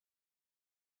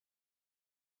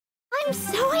I'm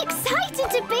so excited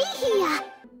to be here!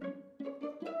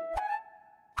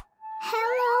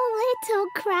 Hello, little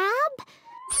crab.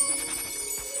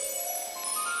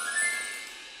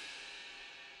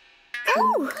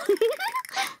 Oh!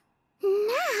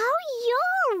 Now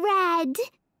you're red.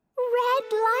 Red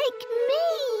like me.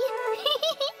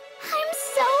 I'm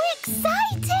so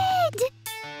excited!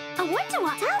 I wonder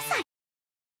what else I...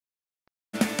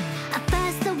 At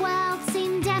first the world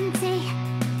seemed empty,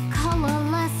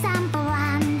 colourless and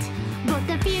bland. But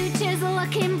the future's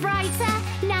looking brighter,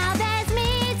 now there's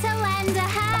me to lend a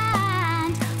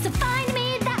hand. So find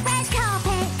me that red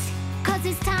carpet, 'cause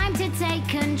it's time to take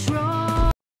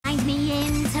control. Find me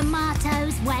in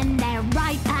tomatoes when they're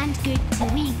ripe and good to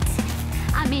eat.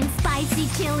 I'm in spicy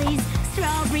chilies,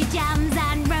 strawberry jams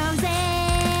and roses.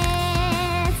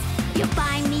 You'll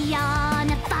find me on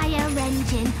a fire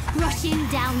engine, rushing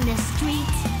down the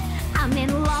street. I'm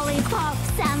in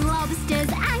lollipops and lobsters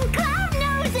and clown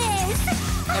noses.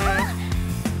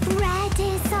 Red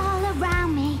is all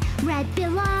around me, red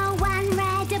below and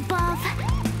red above.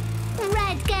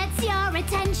 Red gets your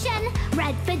attention,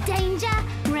 red for danger,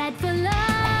 red for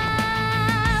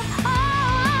love.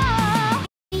 Oh,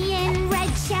 in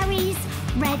red cherries,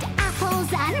 red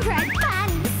apples and red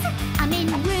pants. I'm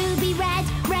in ruby red,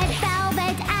 red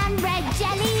velvet and red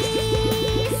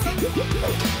jellies.